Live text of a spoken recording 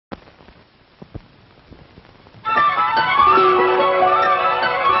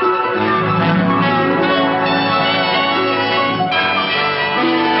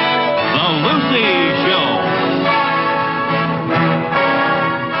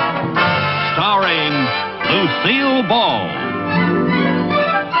Lucille Ball.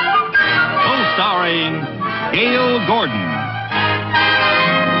 Co-starring Gail Gordon.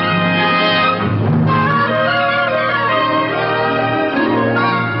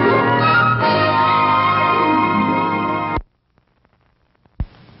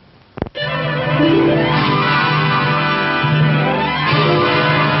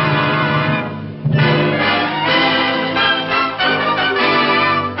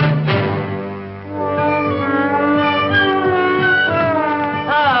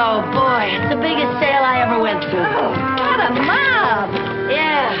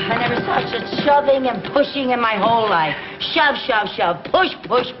 Shoving and pushing in my whole life. Shove, shove, shove. Push,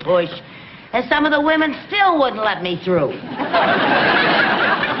 push, push. And some of the women still wouldn't let me through.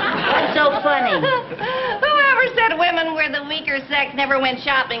 That's so funny. Whoever said women were the weaker sex never went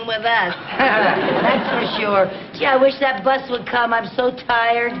shopping with us. That's for sure. Gee, I wish that bus would come. I'm so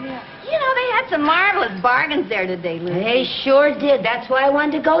tired. You know, they had some marvelous bargains there today, Lucy. They sure did. That's why I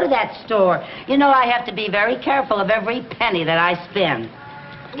wanted to go to that store. You know, I have to be very careful of every penny that I spend.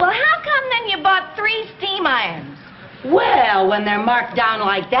 Well, how come then you bought 3 steam irons? Well, when they're marked down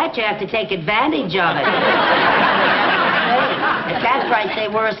like that, you have to take advantage of it. Hey, at that price, they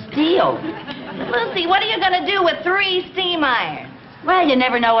were a steal. Lucy, what are you going to do with 3 steam irons? Well, you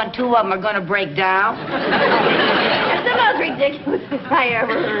never know when 2 of them are going to break down. That's the most ridiculous thing I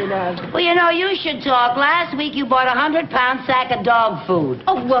ever heard of. Well, you know, you should talk. Last week, you bought a 100-pound sack of dog food.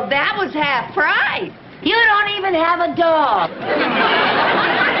 Oh, well, that was half price. You don't even have a dog.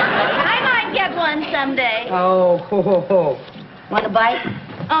 I might get one someday. Oh, ho, ho, ho. Want a bite?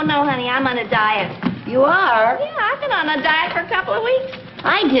 Oh, no, honey, I'm on a diet. You are? Yeah, I've been on a diet for a couple of weeks.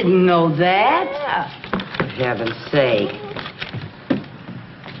 I didn't know that. Yeah. For heaven's sake.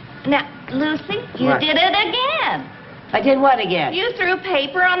 Now, Lucy, you What? did it again. I did what again? You threw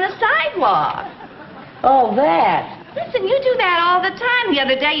paper on the sidewalk. Oh, that. Listen, you do that all the time. The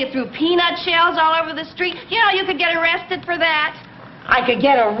other day you threw peanut shells all over the street. You know, you could get arrested for that. I could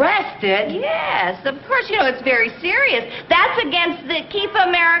get arrested? Yes, of course. You know, it's very serious. That's against the Keep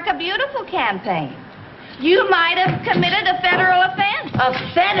America Beautiful campaign. You might have committed a federal offense. A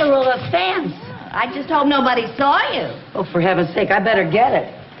federal offense? I just hope nobody saw you. Oh, for heaven's sake, I better get it.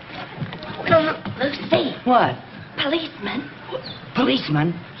 Lucy. What? Policeman.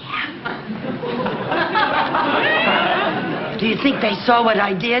 Policeman? Do you think they saw what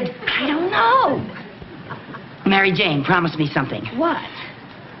I did? I don't know. Mary Jane, promise me something. What?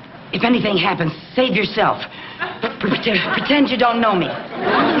 If anything happens, save yourself. Pretend you don't know me.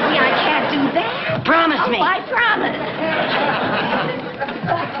 Lucy, I can't do that. Promise me. I promise.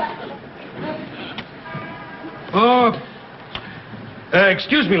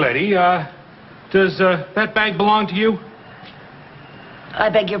 Excuse me, lady. Does that bag belong to you? I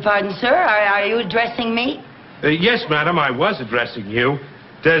beg your pardon, sir. Are you addressing me? Yes, madam, I was addressing you.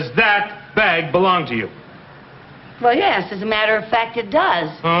 Does that bag belong to you? Well, yes, as a matter of fact, it does.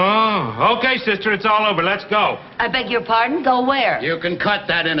 Oh, okay, sister, it's all over. Let's go. I beg your pardon? Go where? You can cut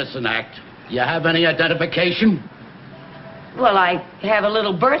that innocent act. You have any identification? Well, I have a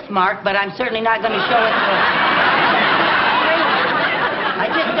little birthmark, but I'm certainly not going to show it to... I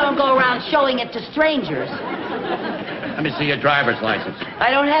just don't go around showing it to strangers. Let me see your driver's license.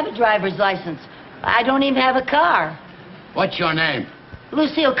 I don't have a driver's license. I don't even have a car. What's your name?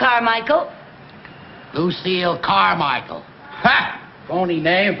 Lucille Carmichael. Lucille Carmichael. Ha! Phony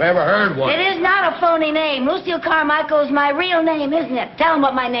name if I ever heard one. It is not a phony name. Lucille Carmichael is my real name, isn't it? Tell them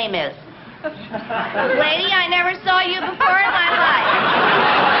what my name is. Lady, I never saw you before in my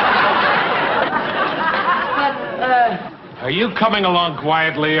life. Are you coming along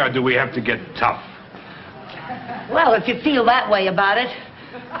quietly, or do we have to get tough? Well, if you feel that way about it,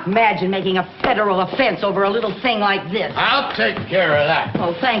 imagine making a federal offense over a little thing like this. I'll take care of that.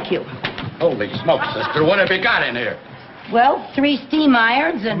 Oh, thank you. Holy smoke, sister. What have you got in here? Well, 3 steam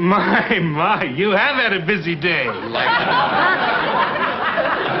irons and... My, you have had a busy day.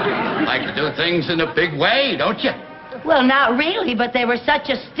 Like to do things in a big way, don't you? Well, not really, but they were such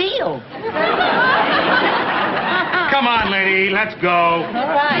a steal. Come on, lady, let's go. All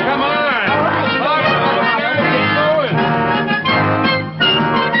right. Come on. All right.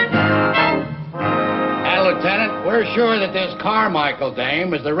 Lieutenant, we're sure that this Carmichael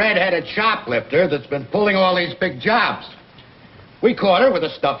dame is the red-headed shoplifter that's been pulling all these big jobs. We caught her with the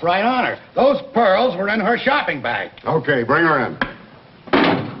stuff right on her. Those pearls were in her shopping bag. Okay, bring her in.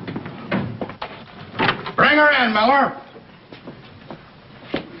 Bring her in, Miller.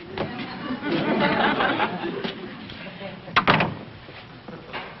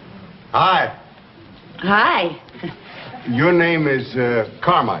 Hi. Hi. Your name is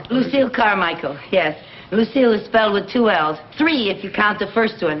Carmichael. Lucille Carmichael, yes. Lucille is spelled with 2 L's. 3 if you count the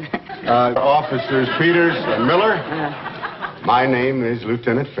first one. Officers Peters and Miller. My name is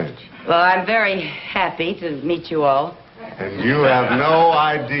Lieutenant Finch. Well, I'm very happy to meet you all. And you have no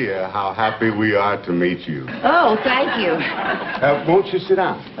idea how happy we are to meet you. Oh, thank you. Won't you sit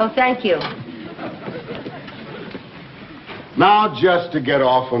down? Oh, thank you. Now, just to get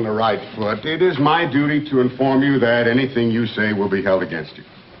off on the right foot, it is my duty to inform you that anything you say will be held against you.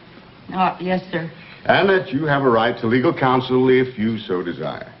 Oh, yes, sir. And that you have a right to legal counsel if you so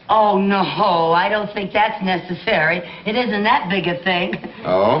desire. Oh, no, I don't think that's necessary. It isn't that big a thing.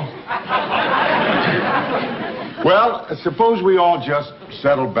 Oh? Well, suppose we all just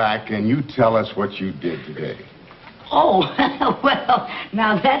settle back and you tell us what you did today. Oh, well,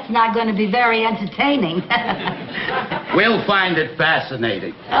 now that's not going to be very entertaining. We'll find it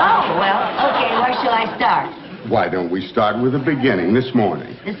fascinating. Oh, well, okay, where shall I start? Why don't we start with the beginning, this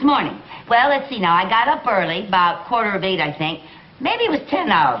morning? This morning. Well, let's see now. I got up early, about 7:45, I think. Maybe it was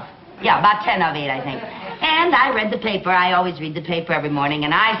 10 of. Yeah, about 10 of 8, I think. And I read the paper. I always read the paper every morning.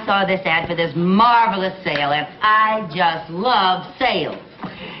 And I saw this ad for this marvelous sale. And I just love sales.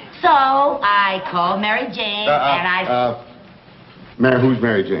 So I called Mary Jane and I... Who's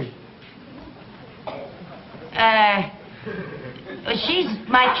Mary Jane? She's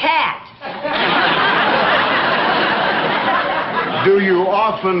my cat. Do you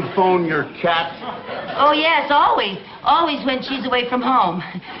often phone your cat? Oh, yes, always. Always when she's away from home.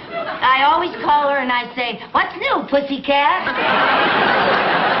 I always call her and I say, "What's new, pussycat?"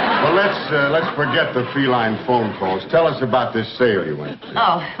 Well, let's forget the feline phone calls. Tell us about this sale you went to.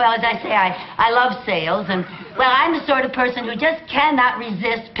 Oh, well, as I say, I love sales, and, well, I'm the sort of person who just cannot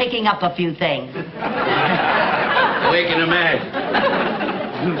resist picking up a few things. We can imagine.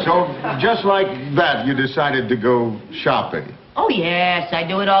 So, just like that, you decided to go shopping. Oh, yes, I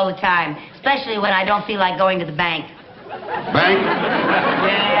do it all the time, especially when I don't feel like going to the bank. Bank?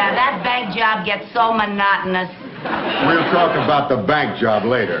 Yeah, that bank job gets so monotonous. We'll talk about the bank job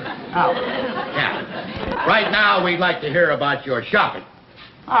later. Oh. Yeah. Right now, we'd like to hear about your shopping.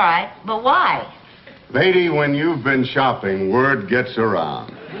 All right, but why? Lady, when you've been shopping, word gets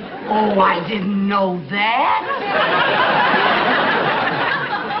around. Oh, I didn't know that.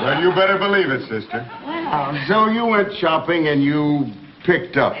 Well, you better believe it, sister. Well. So you went shopping and you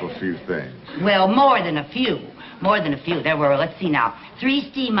picked up a few things. Well, more than a few. More than a few. There were, let's see now, 3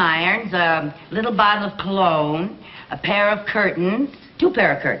 steam irons, a little bottle of cologne, a pair of curtains, 2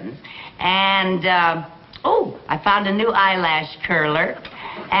 pair of curtains, and, I found a new eyelash curler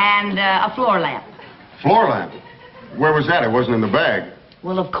and a floor lamp. Floor lamp? Where was that? It wasn't in the bag.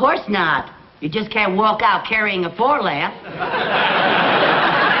 Well, of course not. You just can't walk out carrying a floor lamp.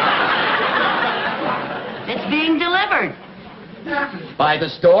 It's being delivered. By the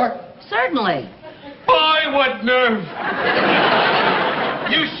store? Certainly. Boy, what nerve!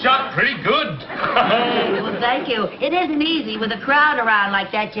 You shot pretty good. Well, thank you. It isn't easy. With a crowd around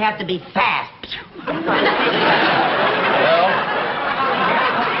like that, you have to be fast. Well,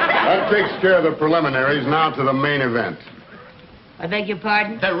 that takes care of the preliminaries. Now to the main event. I beg your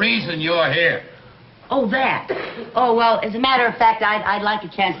pardon? The reason you're here. Oh, that. Oh, well, as a matter of fact, I'd like a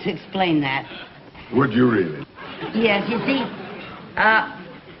chance to explain that. Would you really? Yes, you see,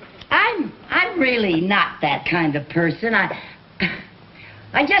 I'm really not that kind of person.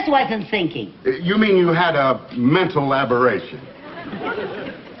 I just wasn't thinking. You mean you had a mental aberration?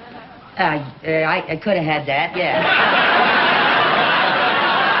 I could have had that, yeah.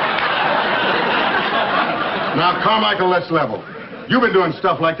 Now, Carmichael, let's level. You've been doing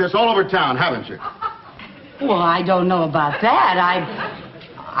stuff like this all over town, haven't you? Well, I don't know about that.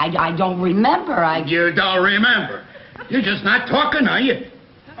 I don't remember. You don't remember. You're just not talking, are you?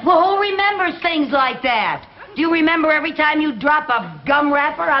 Well, who remembers things like that? Do you remember every time you drop a gum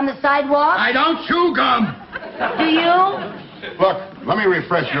wrapper on the sidewalk? I don't chew gum. Do you? Look, let me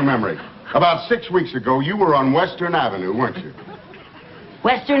refresh your memory. About 6 weeks ago, you were on Western Avenue, weren't you?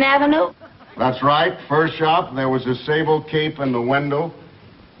 Western Avenue? That's right. First shop, there was a sable cape in the window.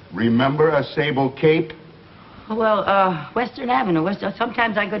 Remember a sable cape? Well, Western Avenue.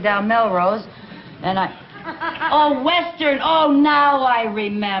 Sometimes I go down Melrose, and Oh, Western. Oh, now I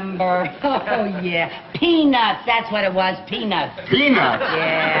remember. Oh, yeah. Peanuts. That's what it was. Peanuts. Peanuts?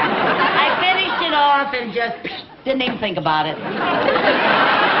 Yeah. I finished it off and just didn't even think about it.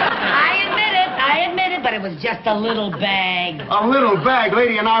 I admit it, but it was just a little bag. A little bag?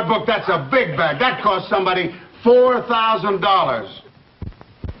 Lady, in our book, that's a big bag. That cost somebody $4,000.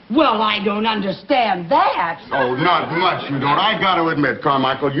 Well, I don't understand that. Oh, not much, you don't. I got to admit,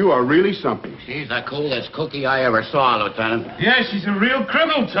 Carmichael, you are really something. She's the coolest cookie I ever saw, Lieutenant. Yeah, she's a real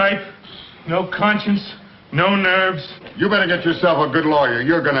criminal type. No conscience, No nerves. You better get yourself a good lawyer.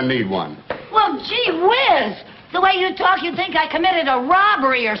 You're gonna need one. Well, gee whiz! The way you talk, you'd think I committed a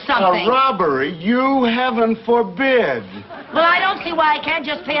robbery or something. A robbery? You heaven forbid. Well, I don't see why I can't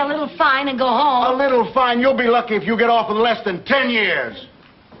just pay a little fine and go A home. little fine. You'll be lucky if you get off in less than 10 years.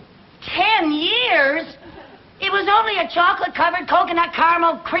 10 years? It was only a chocolate-covered coconut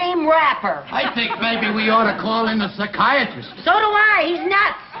caramel cream wrapper. I think maybe we ought to call in the psychiatrist. So do I. He's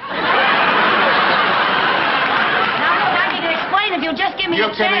nuts. Now, look, I can explain if you'll just give me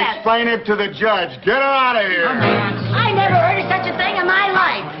You a can chance. explain it to the judge. Get her out of here. I never heard of such a thing in my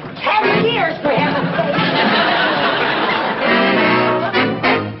life. 10 years, for heaven's sake.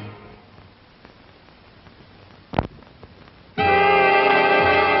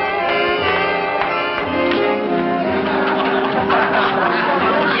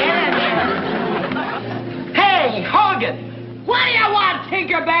 Hey, Hogan! What do you want,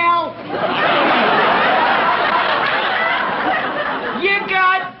 Tinkerbell? You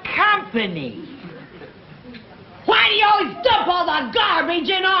got company. Why do you always dump all the garbage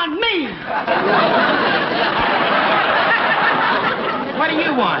in on me? What do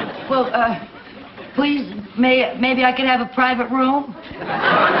you want? Well, please, maybe I could have a private room?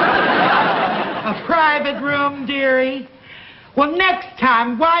 A private room, dearie? Well, next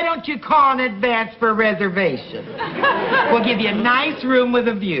time, why don't you call in advance for a reservation? We'll give you a nice room with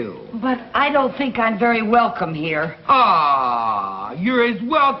a view. But I don't think I'm very welcome here. Ah, you're as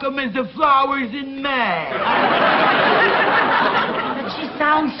welcome as the flowers in May. But she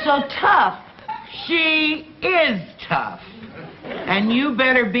sounds so tough. She is tough. And you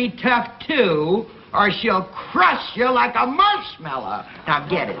better be tough, too, or she'll crush you like a marshmallow. Now,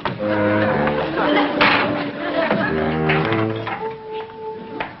 get it.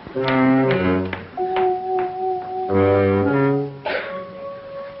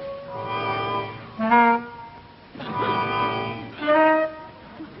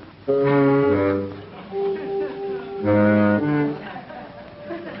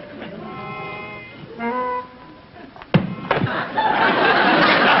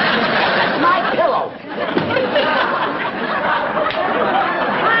 My pillow.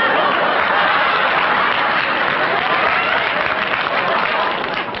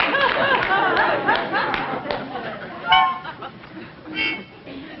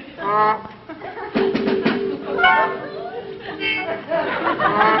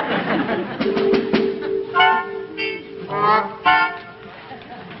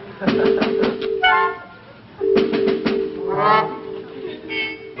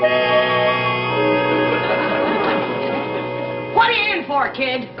 What are you in for,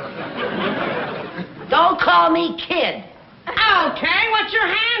 kid? Don't call me kid. Okay, what's your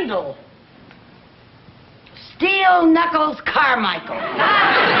handle? Steel Knuckles Carmichael.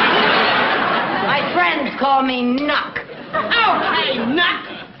 My friends call me Knuck. Okay, Nuck.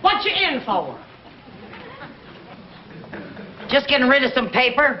 What you in for? Just getting rid of some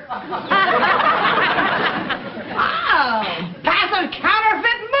paper. Oh, passing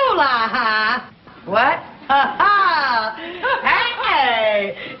counterfeit moolah, huh? What?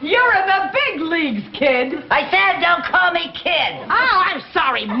 Hey, you're in the big leagues, kid. I said don't call me kid. Oh, I'm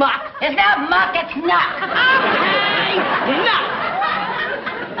sorry, Muck. It's not Muck, it's Knuck. Okay, Nuck.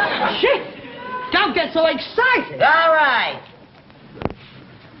 Shit, don't get so excited. All right.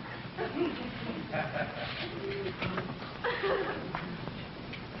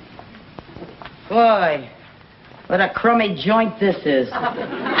 Boy, what a crummy joint this is. Oh,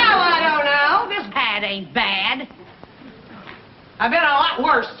 I don't know. This pad ain't bad. I've been a lot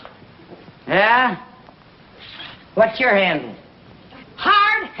worse. Yeah? What's your handle?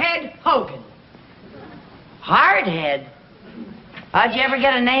 Hardhead Hogan. Hardhead? How'd you ever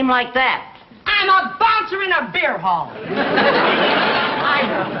get a name like that? I'm a bouncer in a beer hall. I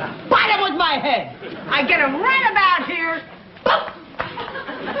bite him with my head. I get him right about here. Boop.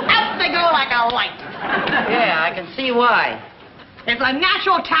 Up they go like a light. Yeah, I can see why. It's a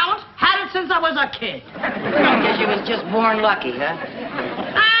natural talent. Had it since I was a kid. I guess you was just born lucky, huh?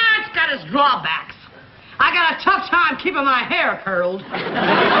 It's got its drawbacks. I got a tough time keeping my hair curled.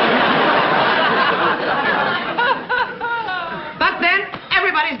 But then,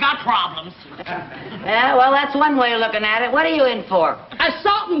 everybody's got problems. Yeah, well, that's one way of looking at it. What are you in for?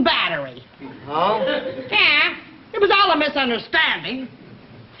 Assault and battery. Oh? Yeah, it was all a misunderstanding.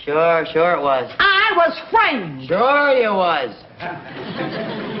 Sure it was. I was framed. Sure you was.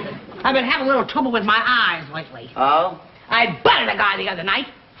 I've been having a little trouble with my eyes lately. Oh? I butted a guy the other night,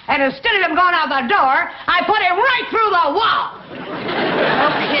 and instead of him going out the door, I put him right through the wall.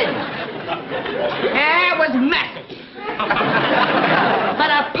 No kidding. Yeah, it was messy. But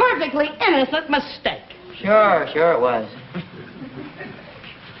a perfectly innocent mistake. Sure it was.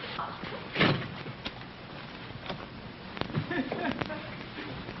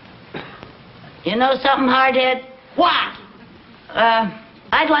 You know something, hardhead? What?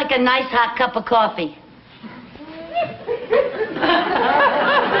 I'd like a nice hot cup of coffee.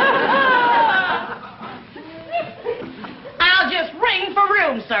 I'll just ring for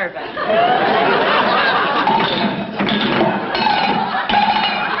room service.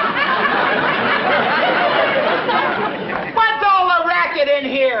 What's all the racket in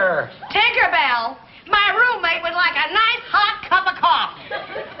here? Tinkerbell, my roommate would like a nice hot cup of coffee.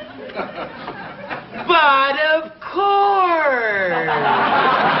 But of course.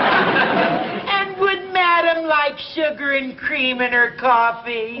 And would Madam like sugar and cream in her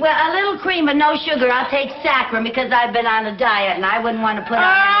coffee? Well, a little cream but no sugar. I'll take saccharin because I've been on a diet and I wouldn't want to put on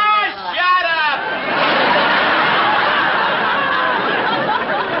any weight. Shut up!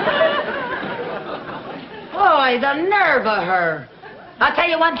 Boy, the nerve of her. I'll tell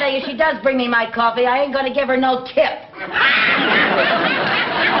you one thing, if she does bring me my coffee, I ain't gonna give her no tip.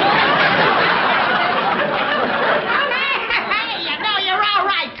 Hey, you know you're all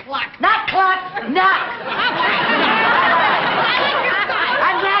right, Cluck. Not Cluck, Knock.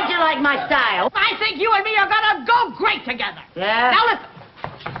 I'm glad you like my style. I think you and me are gonna go great together. Yeah? Now listen.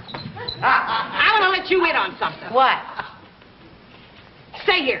 I want to let you in on something. What?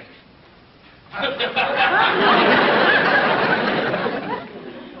 Stay here.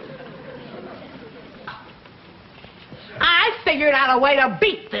 I figured out a way to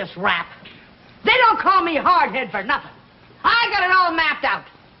beat this rap. They don't call me hardhead for nothing. I got it all mapped out.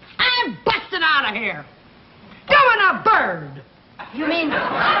 I'm busting out of here. Doing a bird. You mean you're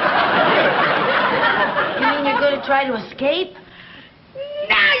gonna try to escape?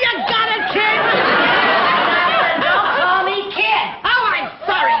 Now you got it, kid. Don't call me kid. Oh, I'm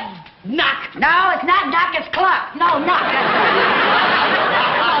sorry. Knock. No, it's not Knock, it's Cluck. No, Knock.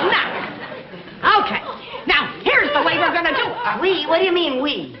 Oh, knock. Okay. Now, here's the way we're gonna do it. We? What do you mean,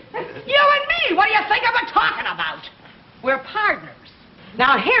 we? You and me. What do you think we're talking about? We're partners.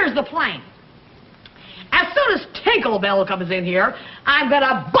 Now, here's the plan. As soon as Tinkerbell comes in here, I'm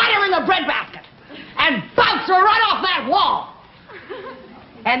gonna bite her in the breadbasket and bounce her right off that wall.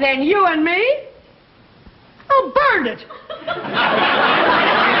 And then you and me will burn it.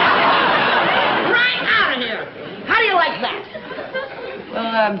 Right out of here. How do you like that?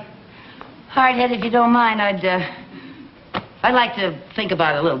 Well, hardhead, if you don't mind, I'd like to think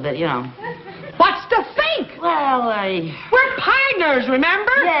about it a little bit, you know. What's to think? Well, We're partners,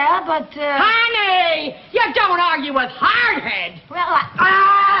 remember? yeah, but, Honey, you don't argue with hardhead. well,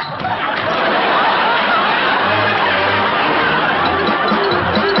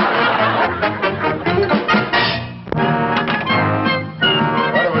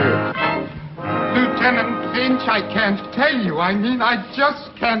 Right over here. Lieutenant Finch, I can't tell you. I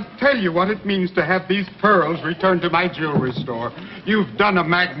just can't tell you what it means to have these pearls returned to my jewelry store. You've done a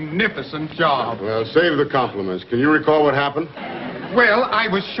magnificent job. Well, save the compliments. Can you recall what happened? Well, I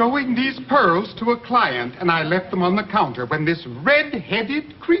was showing these pearls to a client, and I left them on the counter when this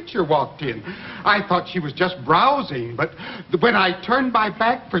red-headed creature walked in. I thought she was just browsing, but when I turned my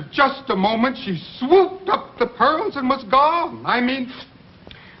back for just a moment, she swooped up the pearls and was gone.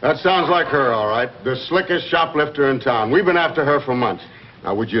 That sounds like her, all right. The slickest shoplifter in town. We've been after her for months.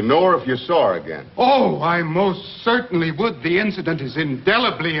 Now, would you know her if you saw her again? Oh, I most certainly would. The incident is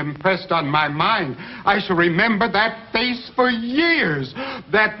indelibly impressed on my mind. I shall remember that face for years.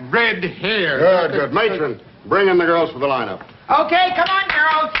 That red hair. Good. Matron, bring in the girls for the lineup. Okay, come on,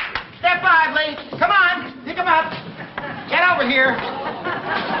 girls. Step lively. Come on, pick them up. Get over here.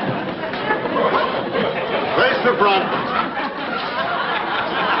 Face the front.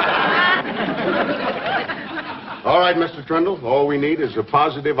 All right, Mr. Trindle, all we need is a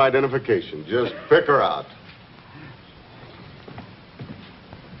positive identification. Just pick her out.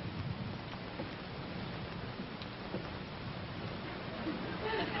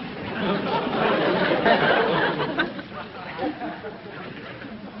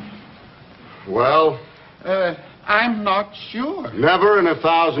 Well, I'm not sure. never in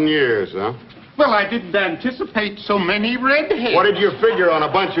 1,000 years, huh? Well, I didn't anticipate so many redheads. What did you figure on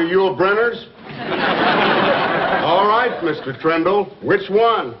a bunch of Yule Brenners? All right, Mr. Trindle, which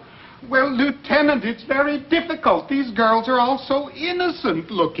one? Well, Lieutenant, it's very difficult. These girls are all so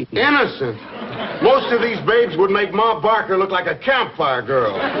innocent looking. Innocent. Most of these babes would make Ma Barker look like a campfire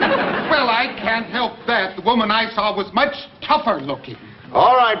girl. Well, I can't help that. The woman I saw was much tougher looking.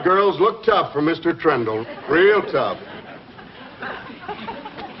 All right, girls, look tough for Mr. Trindle. Real tough.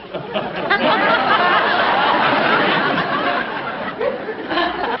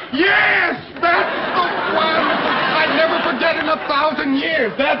 Yes, that's the 1,000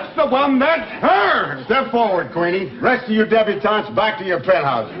 years. That's the one. That's her. Step forward, Queenie. Rest of you debutantes back to your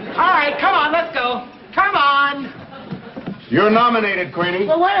penthouses. All right, come on, let's go. Come on. You're nominated, Queenie.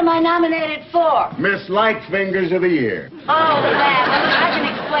 Well, what am I nominated for? Miss Light Fingers of the Year. Oh, that. I can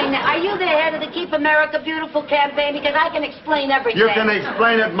explain that. Are you the head of the Keep America Beautiful campaign? Because I can explain everything. You can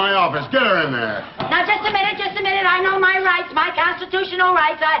explain it in my office. Get her in there. Now, just a minute, just a minute. I know my rights, my constitutional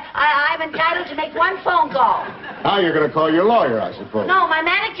rights. I'm entitled to make one phone call. Now you're going to call your lawyer, I suppose. No, my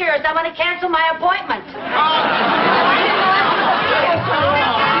manicurist. I want to cancel my appointment.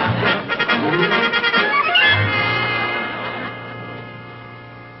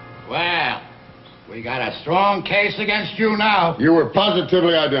 Well, we got a strong case against you now. You were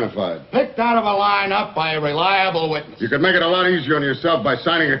positively identified. Picked out of a lineup by a reliable witness. You could make it a lot easier on yourself by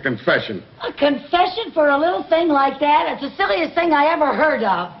signing a confession. A confession for a little thing like that? It's the silliest thing I ever heard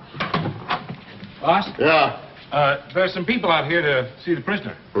of. Boss? Yeah. There's some people out here to see the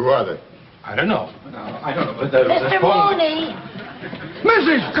prisoner. Who are they? I don't know. I don't know. But Mr. Mooney.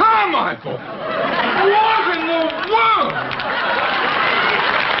 Mrs. Carmichael! What in the world?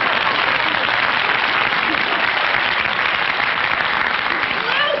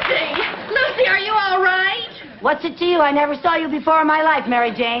 Lucy, are you all right? What's it to you? I never saw you before in my life,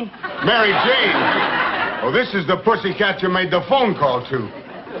 Mary Jane. Mary Jane? Oh, this is the pussycat you made the phone call to.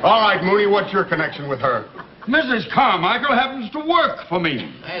 All right, Mooney, what's your connection with her? Mrs. Carmichael happens to work for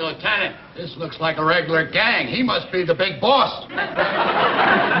me. Hey, Lieutenant, this looks like a regular gang. He must be the big boss.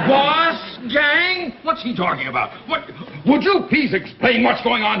 Boss? Gang? What's he talking about? What? Would you please explain what's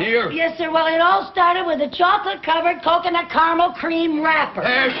going on here? Yes, sir. Well, it all started with a chocolate-covered coconut caramel cream wrapper.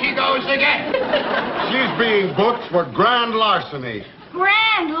 There she goes again. She's being booked for grand larceny.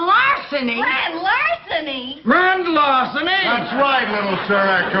 Grand larceny? Grand larceny? Grand larceny? That's right, little Sir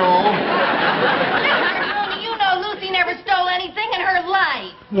Echo. You know Lucy never stole anything in her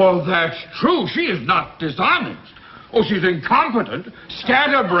life. Well, that's true. She is not dishonest. Oh, she's incompetent,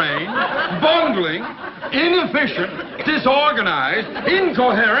 scatterbrained, bungling, inefficient, disorganized,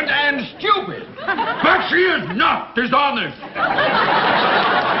 incoherent, and stupid. But she is not dishonest.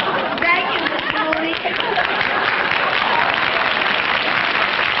 Thank you, Mr. Mooney.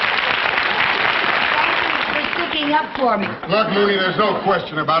 Up for me. Look, Mooney, there's no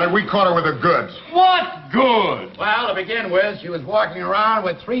question about it. We caught her with the goods. What good? Well, to begin with, she was walking around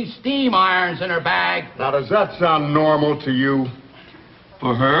with 3 steam irons in her bag. Now, does that sound normal to you?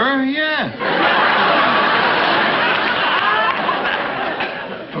 For her, yes.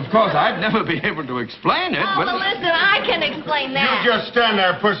 Of course, I'd never be able to explain it, Oh, but... well, listen, I can explain that. You just stand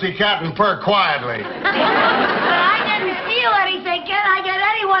there, pussycat, and purr quietly. But I didn't steal anything. Can I get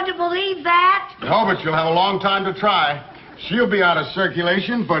anyone to believe that? No, but you'll have a long time to try. She'll be out of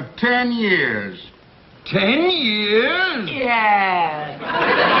circulation for 10 years. 10 years? Yeah.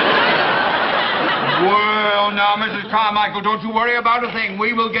 Well, now, Mrs. Carmichael, don't you worry about a thing.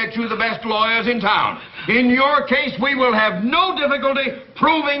 We will get you the best lawyers in town. In your case, we will have no difficulty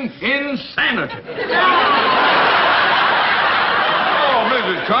proving insanity. Oh,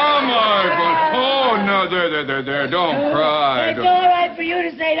 Mrs. Carmichael. Oh, no, there. Don't cry. It's all right for you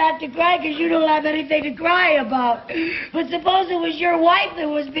to say not to cry because you don't have anything to cry about. But suppose it was your wife that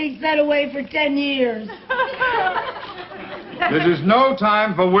was being sent away for 10 years. This is no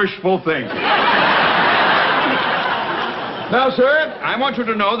time for wishful thinking. Now, sir, I want you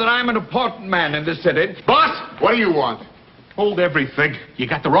to know that I'm an important man in this city. Boss, what do you want? Hold everything. You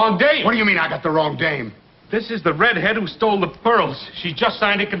got the wrong dame. What do you mean I got the wrong dame? This is the redhead who stole the pearls. She just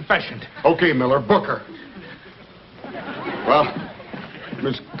signed a confession. Okay, Miller, book her. Well,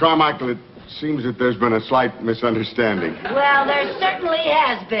 Miss Carmichael, it seems that there's been a slight misunderstanding. Well, there certainly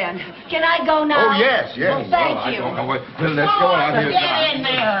has been. Can I go now? Oh, yes. Well, thank I you. don't know what... Well, let's go out here. Get in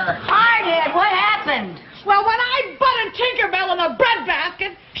there. Hardhead, what happened? Well, when I butted Tinkerbell in a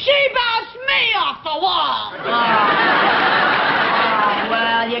breadbasket, she bounced me off the wall.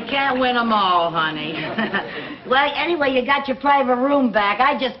 Well, you can't win them all, honey. Well, anyway, you got your private room back.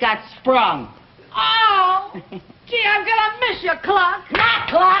 I just got sprung. Oh, gee, I'm gonna miss you, Clock. Knock,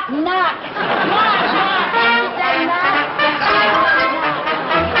 clock, knock. Knock, knock. Say knock.